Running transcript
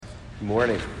Good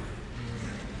morning.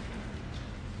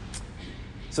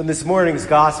 So in this morning's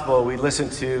gospel, we listen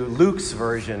to Luke's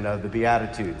version of the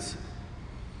Beatitudes.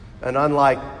 And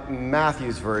unlike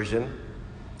Matthew's version,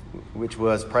 which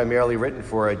was primarily written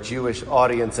for a Jewish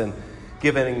audience and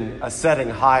given a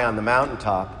setting high on the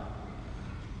mountaintop,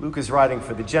 Luke is writing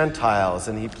for the Gentiles,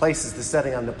 and he places the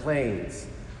setting on the plains,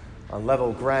 on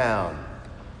level ground,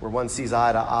 where one sees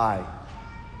eye to eye.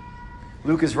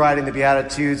 Luke is writing the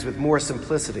Beatitudes with more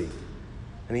simplicity,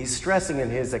 and he's stressing in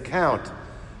his account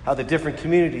how the different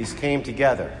communities came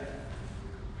together,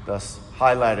 thus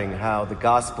highlighting how the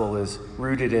gospel is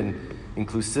rooted in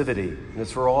inclusivity, and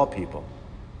it's for all people.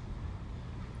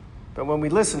 But when we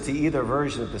listen to either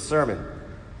version of the sermon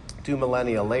 2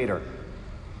 millennia later,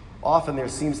 often there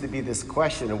seems to be this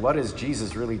question of what is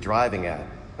Jesus really driving at?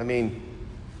 I mean,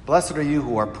 blessed are you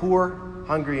who are poor,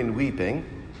 hungry, and weeping,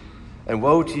 and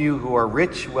woe to you who are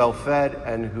rich, well-fed,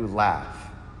 and who laugh.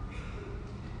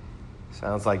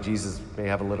 Sounds like Jesus may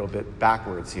have a little bit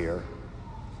backwards here.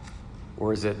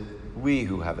 Or is it we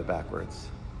who have it backwards?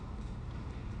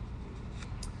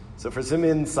 So for some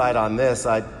insight on this,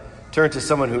 I'd turn to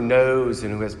someone who knows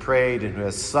and who has prayed and who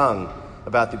has sung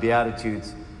about the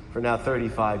Beatitudes for now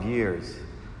 35 years,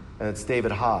 and it's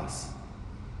David Haas.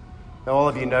 Now, all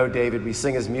of you know David. We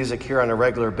sing his music here on a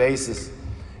regular basis,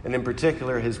 and in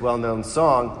particular his well-known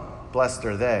song, Blessed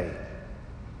Are They.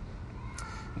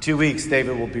 In 2 weeks,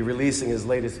 David will be releasing his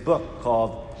latest book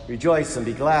called Rejoice and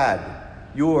Be Glad.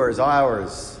 Yours,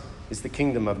 ours, is the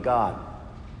kingdom of God.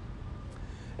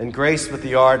 And graced with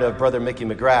the art of Brother Mickey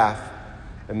McGrath,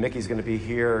 and Mickey's going to be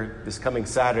here this coming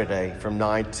Saturday from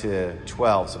 9 to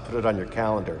 12, so put it on your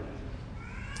calendar.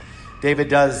 David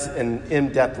does an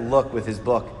in-depth look with his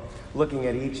book, looking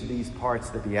at each of these parts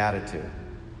of the Beatitude.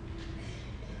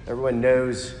 Everyone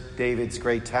knows David's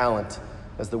great talent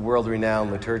as the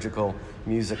world-renowned liturgical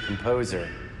music composer,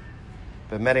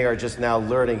 but many are just now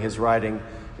learning his writing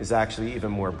is actually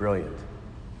even more brilliant.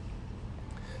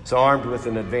 So armed with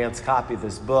an advanced copy of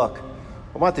this book,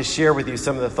 I want to share with you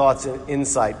some of the thoughts and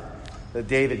insight that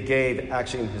David gave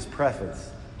actually in his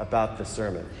preface about the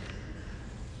sermon.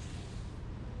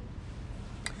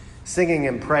 Singing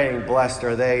and praying, Blessed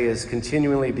Are They, is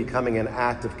continually becoming an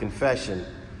act of confession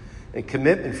and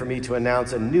commitment for me to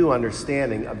announce a new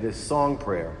understanding of this song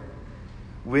prayer,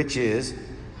 which is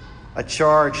a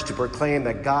charge to proclaim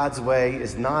that God's way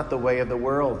is not the way of the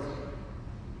world.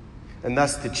 And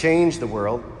thus, to change the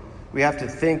world, we have to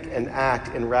think and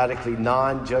act in radically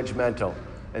non-judgmental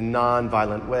and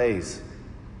non-violent ways.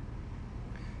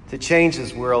 To change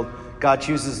this world, God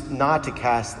chooses not to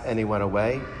cast anyone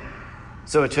away,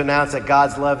 so to announce that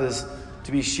God's love is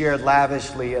to be shared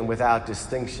lavishly and without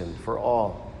distinction for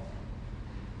all.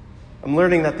 I'm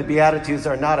learning that the Beatitudes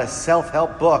are not a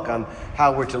self-help book on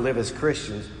how we're to live as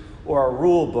Christians, or a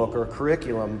rule book or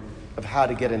curriculum of how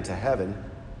to get into heaven.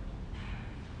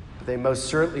 But they most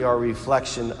certainly are a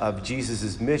reflection of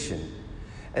Jesus' mission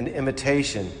and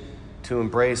invitation to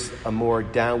embrace a more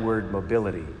downward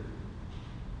mobility.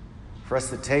 For us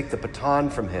to take the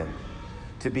baton from him,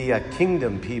 to be a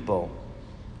kingdom people,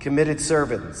 committed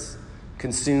servants,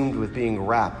 consumed with being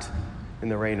wrapped in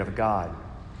the reign of God.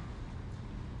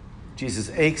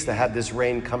 Jesus aches to have this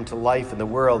reign come to life in the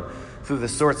world through the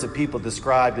sorts of people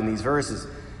described in these verses.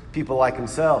 People like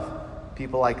himself,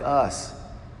 people like us.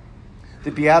 The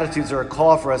Beatitudes are a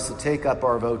call for us to take up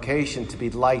our vocation to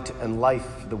be light and life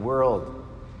for the world,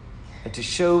 and to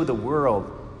show the world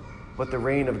what the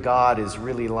reign of God is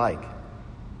really like.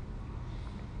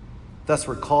 Thus,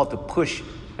 we're called to push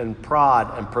and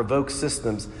prod and provoke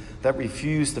systems that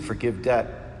refuse to forgive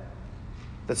debt,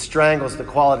 that strangles the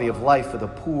quality of life for the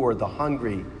poor, the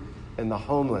hungry, and the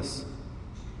homeless.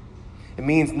 It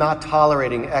means not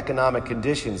tolerating economic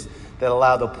conditions that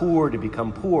allow the poor to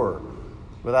become poor,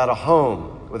 without a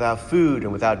home, without food,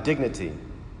 and without dignity.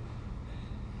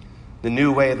 The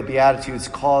new way of the Beatitudes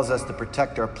calls us to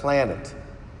protect our planet,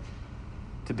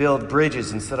 to build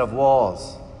bridges instead of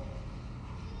walls,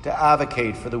 to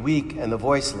advocate for the weak and the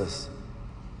voiceless,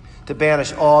 to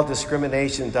banish all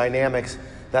discrimination dynamics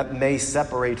that may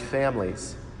separate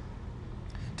families,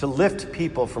 to lift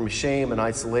people from shame and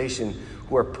isolation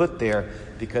who are put there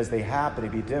because they happen to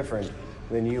be different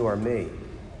than you or me.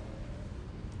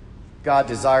 God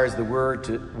desires the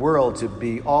world to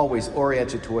be always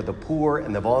oriented toward the poor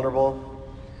and the vulnerable,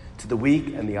 to the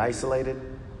weak and the isolated.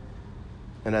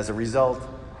 And as a result,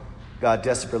 God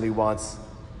desperately wants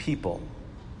people,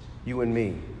 you and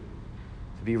me,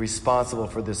 to be responsible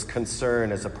for this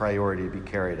concern as a priority to be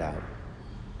carried out.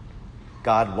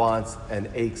 God wants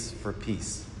and aches for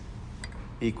peace.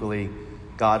 Equally,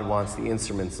 God wants the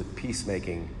instruments of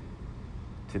peacemaking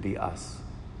to be us.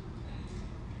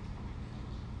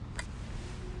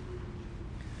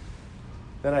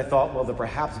 Then I thought, well, to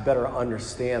perhaps better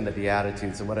understand the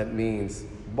Beatitudes and what it means,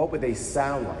 what would they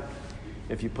sound like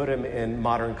if you put them in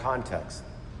modern context?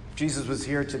 If Jesus was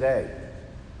here today,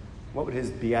 what would his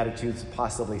Beatitudes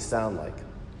possibly sound like?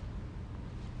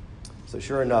 So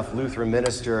sure enough, Lutheran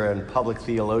minister and public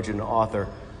theologian and author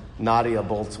Nadia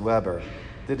Bolz-Weber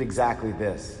did exactly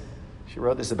this. She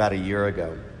wrote this about a year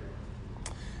ago.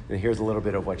 And here's a little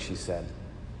bit of what she said.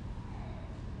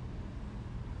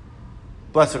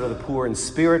 Blessed are the poor in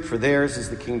spirit, for theirs is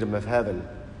the kingdom of heaven.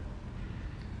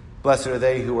 Blessed are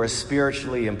they who are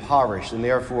spiritually impoverished and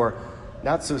therefore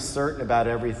not so certain about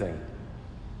everything.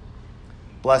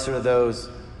 Blessed are those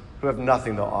who have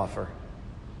nothing to offer.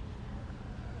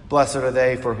 Blessed are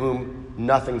they for whom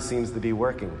nothing seems to be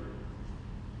working.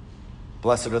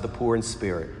 Blessed are the poor in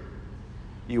spirit.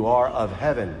 You are of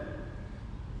heaven,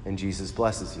 and Jesus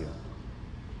blesses you.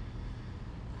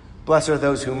 Blessed are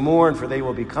those who mourn, for they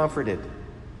will be comforted.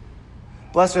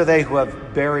 Blessed are they who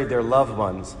have buried their loved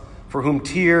ones, for whom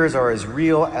tears are as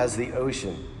real as the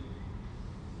ocean.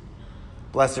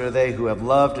 Blessed are they who have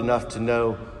loved enough to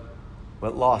know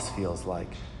what loss feels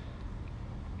like.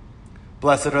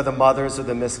 Blessed are the mothers of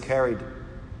the miscarried.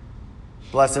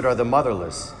 Blessed are the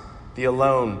motherless, the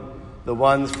alone, the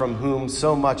ones from whom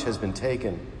so much has been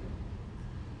taken.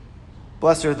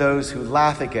 Blessed are those who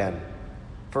laugh again,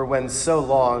 for when so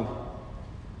long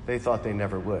they thought they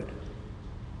never would.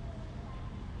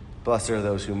 Blessed are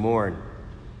those who mourn.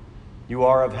 You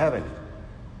are of heaven,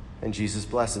 and Jesus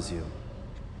blesses you.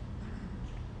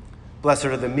 Blessed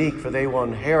are the meek, for they will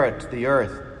inherit the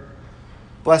earth.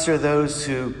 Blessed are those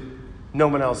who no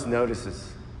one else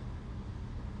notices.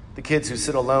 The kids who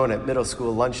sit alone at middle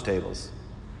school lunch tables.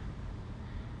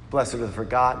 Blessed are the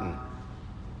forgotten.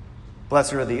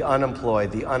 Blessed are the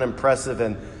unemployed, the unimpressive,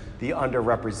 and the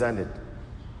underrepresented.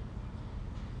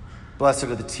 Blessed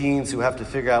are the teens who have to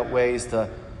figure out ways to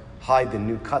hide the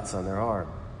new cuts on their arm.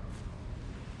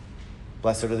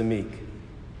 Blessed are the meek.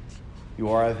 You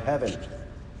are of heaven,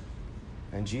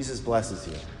 and Jesus blesses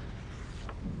you.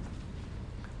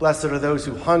 Blessed are those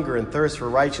who hunger and thirst for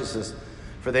righteousness,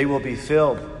 for they will be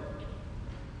filled.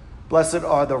 Blessed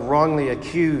are the wrongly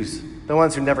accused, the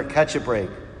ones who never catch a break,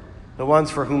 the ones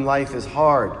for whom life is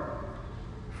hard,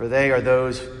 for they are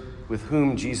those with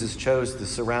whom Jesus chose to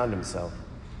surround himself.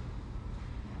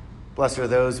 Blessed are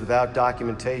those without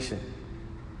documentation.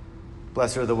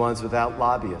 Blessed are the ones without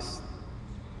lobbyists.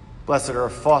 Blessed are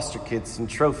foster kids and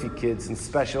trophy kids and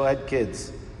special ed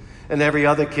kids and every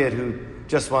other kid who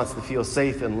just wants to feel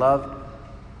safe and loved,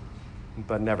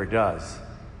 but never does.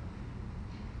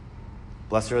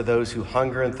 Blessed are those who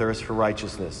hunger and thirst for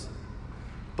righteousness.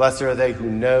 Blessed are they who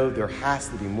know there has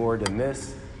to be more than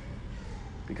this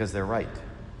because they're right.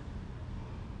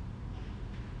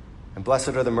 And blessed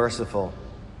are the merciful,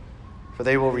 for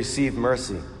they will receive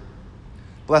mercy.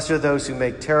 Blessed are those who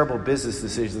make terrible business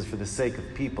decisions for the sake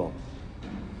of people.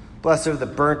 Blessed are the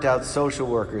burnt-out social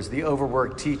workers, the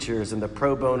overworked teachers, and the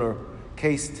pro bono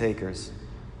case takers.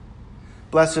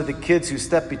 Blessed are the kids who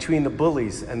step between the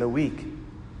bullies and the weak.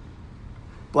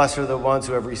 Blessed are the ones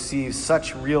who have received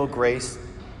such real grace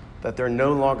that they're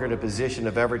no longer in a position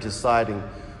of ever deciding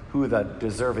who the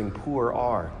deserving poor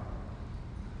are.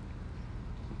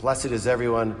 Blessed is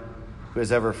everyone who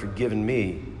has ever forgiven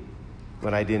me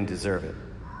when I didn't deserve it.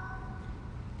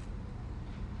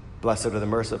 Blessed are the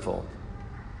merciful,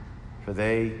 for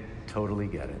they totally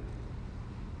get it.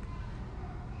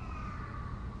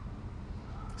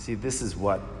 See, this is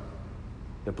what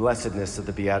the blessedness of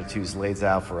the Beatitudes lays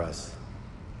out for us.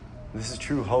 This is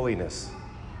true holiness.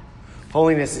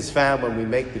 Holiness is found when we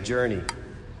make the journey,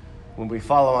 when we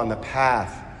follow on the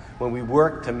path, when we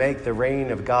work to make the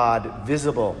reign of God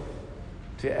visible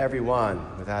to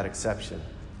everyone without exception.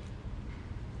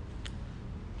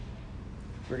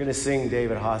 We're going to sing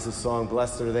David Haas's song,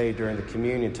 Blessed Are They, during the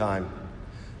communion time.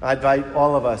 I invite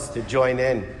all of us to join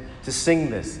in, to sing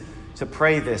this, to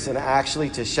pray this, and actually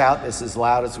to shout this as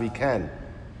loud as we can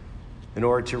in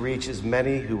order to reach as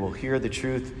many who will hear the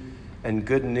truth and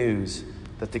good news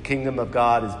that the kingdom of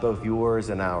God is both yours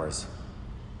and ours.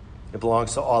 It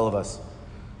belongs to all of us,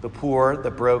 the poor,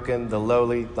 the broken, the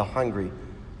lowly, the hungry,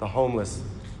 the homeless,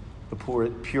 the poor,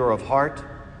 pure of heart,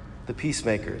 the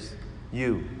peacemakers,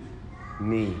 you,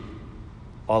 me,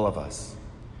 all of us,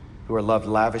 who are loved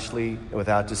lavishly and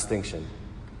without distinction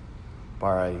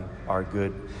by our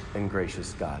good and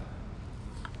gracious God.